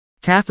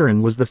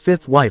Katheryn was the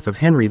fifth wife of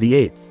Henry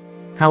VIII.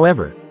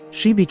 However,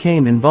 she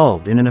became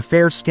involved in an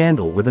affair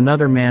scandal with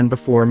another man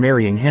before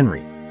marrying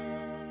Henry.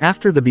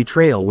 After the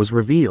betrayal was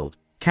revealed,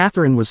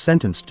 Katheryn was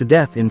sentenced to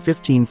death in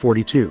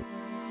 1542.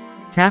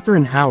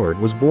 Katheryn Howard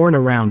was born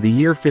around the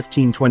year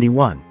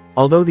 1521,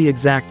 although the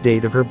exact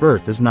date of her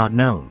birth is not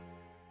known.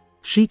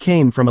 She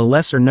came from a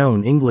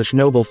lesser-known English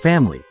noble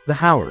family, the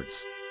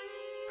Howards.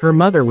 Her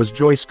mother was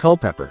Joyce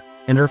Culpeper,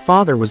 and her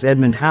father was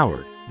Edmund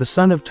Howard, the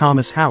son of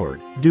Thomas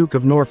Howard, Duke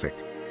of Norfolk.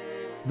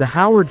 The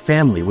Howard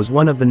family was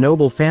one of the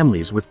noble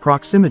families with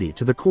proximity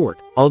to the court,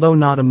 although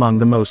not among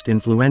the most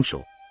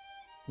influential.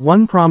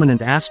 One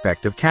prominent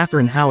aspect of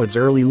Katheryn Howard's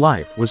early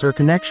life was her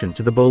connection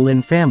to the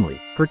Boleyn family,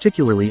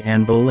 particularly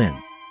Anne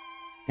Boleyn.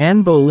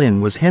 Anne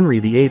Boleyn was Henry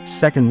VIII's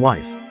second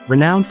wife,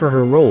 renowned for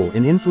her role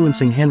in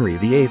influencing Henry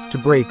VIII to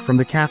break from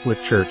the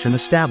Catholic Church and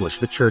establish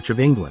the Church of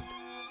England.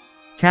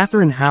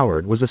 Katheryn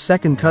Howard was a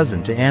second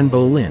cousin to Anne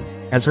Boleyn,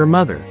 as her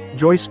mother,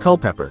 Joyce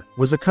Culpeper,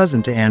 was a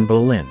cousin to Anne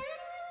Boleyn.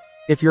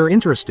 If you're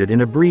interested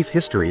in a brief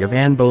history of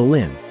Anne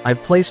Boleyn,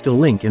 I've placed a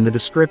link in the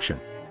description.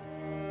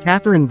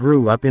 Katheryn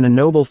grew up in a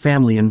noble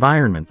family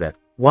environment that,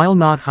 while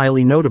not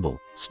highly notable,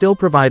 still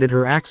provided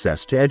her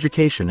access to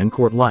education and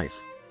court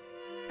life.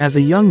 As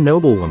a young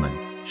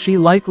noblewoman, she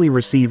likely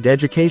received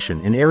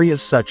education in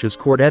areas such as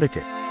court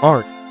etiquette,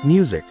 art,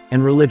 music,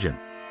 and religion.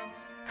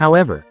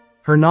 However,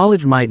 her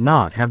knowledge might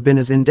not have been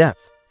as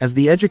in-depth, as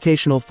the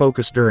educational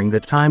focus during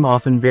that time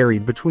often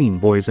varied between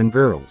boys and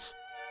girls.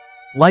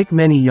 Like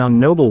many young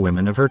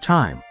noblewomen of her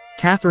time,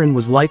 Katheryn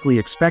was likely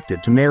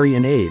expected to marry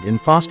and aid in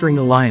fostering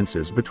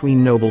alliances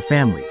between noble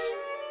families.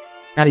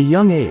 At a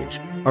young age,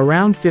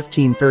 around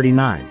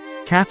 1539,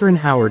 Katheryn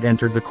Howard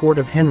entered the court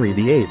of Henry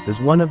VIII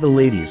as one of the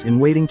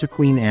ladies-in-waiting to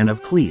Queen Anne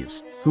of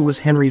Cleves, who was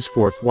Henry's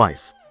fourth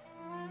wife.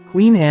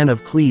 Queen Anne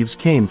of Cleves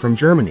came from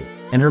Germany,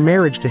 and her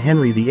marriage to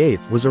Henry VIII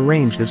was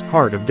arranged as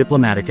part of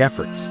diplomatic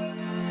efforts.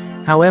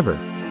 However,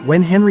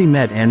 when Henry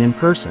met Anne in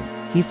person,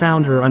 he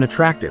found her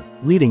unattractive,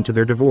 leading to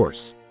their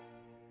divorce.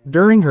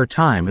 During her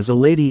time as a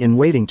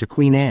lady-in-waiting to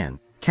Queen Anne,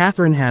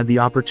 Katheryn had the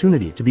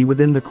opportunity to be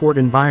within the court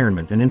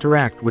environment and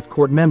interact with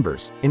court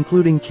members,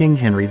 including King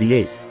Henry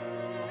VIII.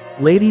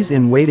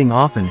 Ladies-in-waiting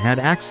often had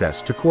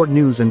access to court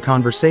news and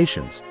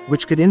conversations,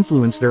 which could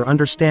influence their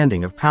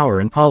understanding of power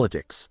and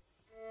politics.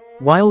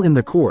 While in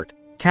the court,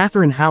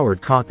 Katheryn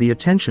Howard caught the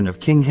attention of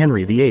King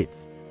Henry VIII.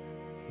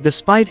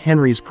 Despite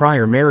Henry's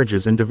prior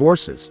marriages and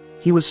divorces,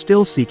 he was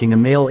still seeking a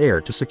male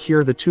heir to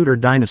secure the Tudor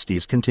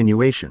dynasty's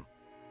continuation.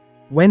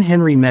 When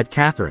Henry met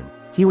Katheryn,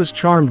 he was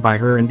charmed by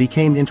her and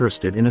became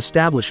interested in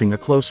establishing a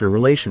closer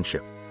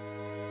relationship.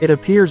 It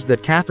appears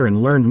that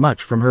Katheryn learned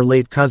much from her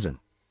late cousin.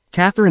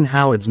 Katheryn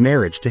Howard's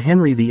marriage to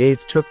Henry VIII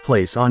took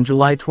place on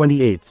July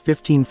 28,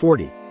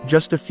 1540,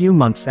 just a few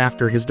months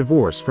after his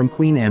divorce from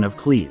Queen Anne of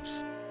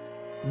Cleves.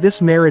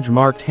 This marriage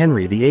marked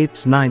Henry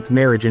VIII's ninth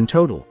marriage in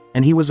total,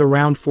 and he was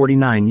around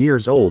 49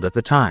 years old at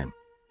the time.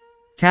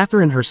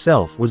 Katheryn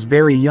herself was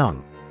very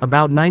young,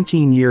 about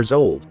 19 years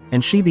old,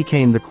 and she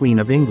became the Queen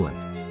of England.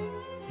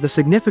 The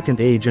significant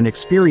age and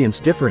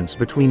experience difference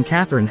between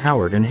Katheryn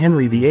Howard and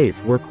Henry VIII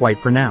were quite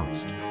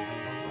pronounced.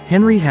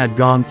 Henry had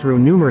gone through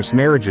numerous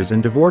marriages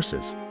and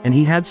divorces, and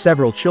he had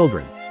several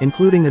children,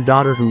 including a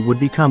daughter who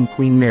would become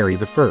Queen Mary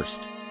I.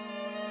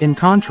 In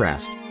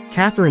contrast,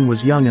 Katheryn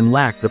was young and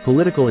lacked the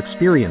political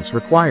experience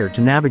required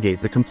to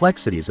navigate the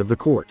complexities of the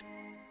court.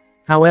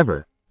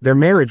 However, their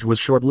marriage was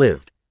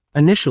short-lived.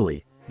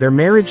 Initially, their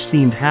marriage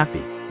seemed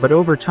happy, but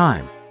over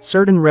time,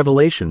 certain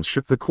revelations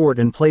shook the court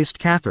and placed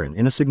Katheryn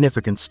in a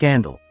significant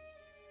scandal.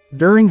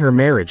 During her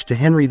marriage to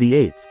Henry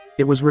VIII,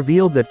 it was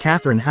revealed that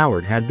Katheryn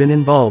Howard had been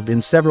involved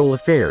in several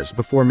affairs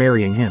before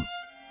marrying him.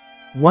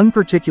 One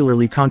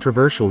particularly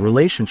controversial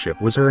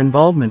relationship was her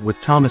involvement with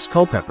Thomas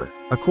Culpeper,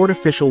 a court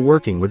official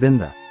working within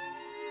the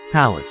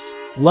palace.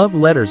 Love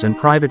letters and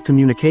private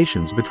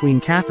communications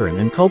between Katheryn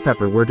and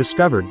Culpeper were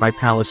discovered by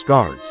palace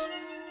guards.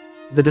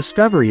 The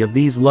discovery of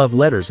these love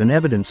letters and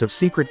evidence of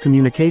secret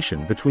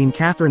communication between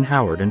Katheryn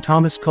Howard and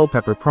Thomas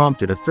Culpeper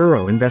prompted a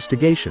thorough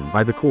investigation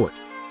by the court.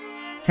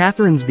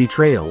 Katheryn's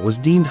betrayal was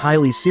deemed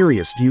highly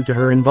serious due to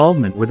her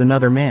involvement with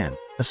another man,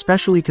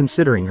 especially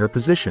considering her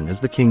position as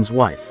the king's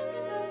wife.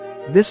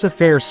 This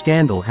affair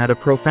scandal had a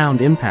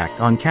profound impact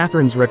on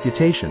Katheryn's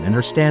reputation and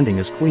her standing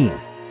as queen.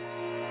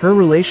 Her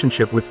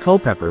relationship with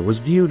Culpeper was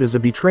viewed as a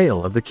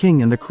betrayal of the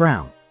king and the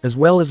crown, as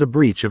well as a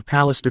breach of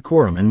palace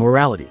decorum and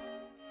morality.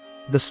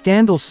 The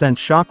scandal sent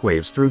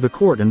shockwaves through the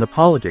court and the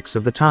politics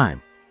of the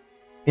time.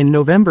 In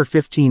November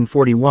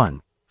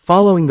 1541,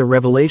 following the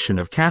revelation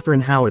of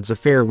Katheryn Howard's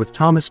affair with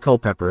Thomas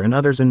Culpeper and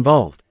others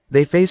involved,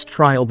 they faced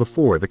trial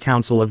before the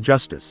Council of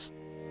Justice.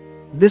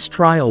 This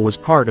trial was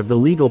part of the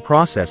legal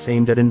process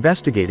aimed at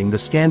investigating the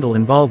scandal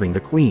involving the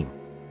Queen.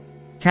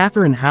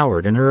 Katheryn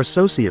Howard and her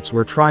associates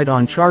were tried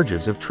on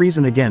charges of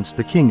treason against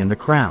the king and the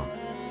crown.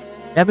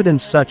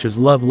 Evidence such as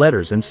love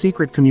letters and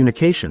secret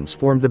communications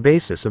formed the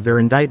basis of their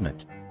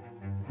indictment.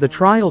 The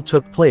trial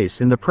took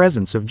place in the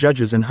presence of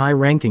judges and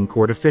high-ranking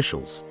court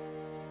officials.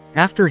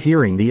 After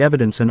hearing the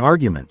evidence and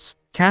arguments,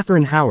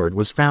 Katheryn Howard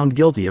was found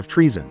guilty of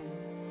treason,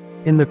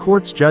 In the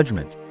court's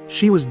judgment,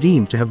 she was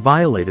deemed to have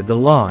violated the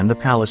law and the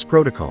palace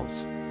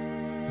protocols.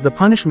 The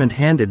punishment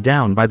handed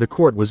down by the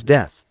court was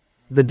death.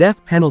 The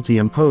death penalty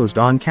imposed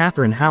on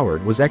Katheryn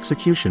Howard was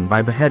execution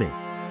by beheading.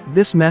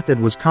 This method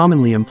was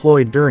commonly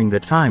employed during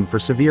that time for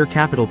severe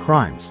capital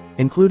crimes,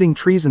 including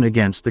treason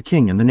against the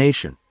king and the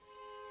nation.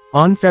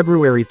 On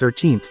February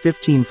 13,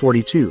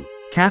 1542,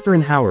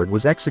 Katheryn Howard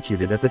was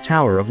executed at the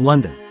Tower of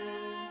London.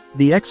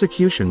 The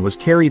execution was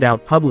carried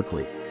out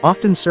publicly,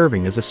 often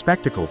serving as a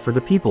spectacle for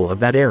the people of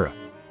that era.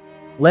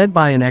 Led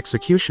by an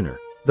executioner,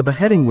 the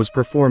beheading was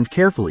performed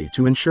carefully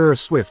to ensure a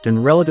swift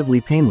and relatively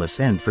painless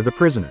end for the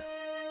prisoner.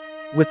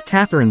 With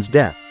Katheryn's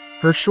death,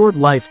 her short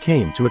life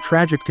came to a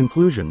tragic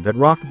conclusion that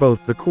rocked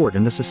both the court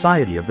and the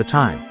society of the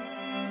time.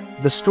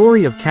 The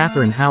story of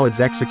Katheryn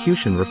Howard's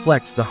execution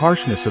reflects the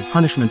harshness of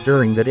punishment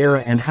during that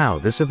era and how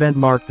this event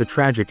marked the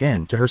tragic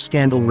end to her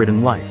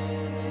scandal-ridden life.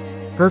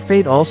 Her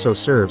fate also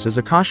serves as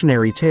a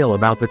cautionary tale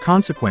about the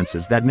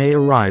consequences that may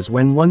arise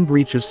when one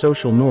breaches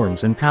social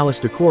norms and palace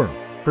decorum,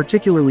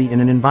 particularly in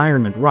an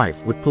environment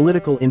rife with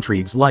political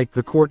intrigues like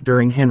the court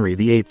during Henry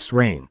VIII's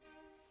reign.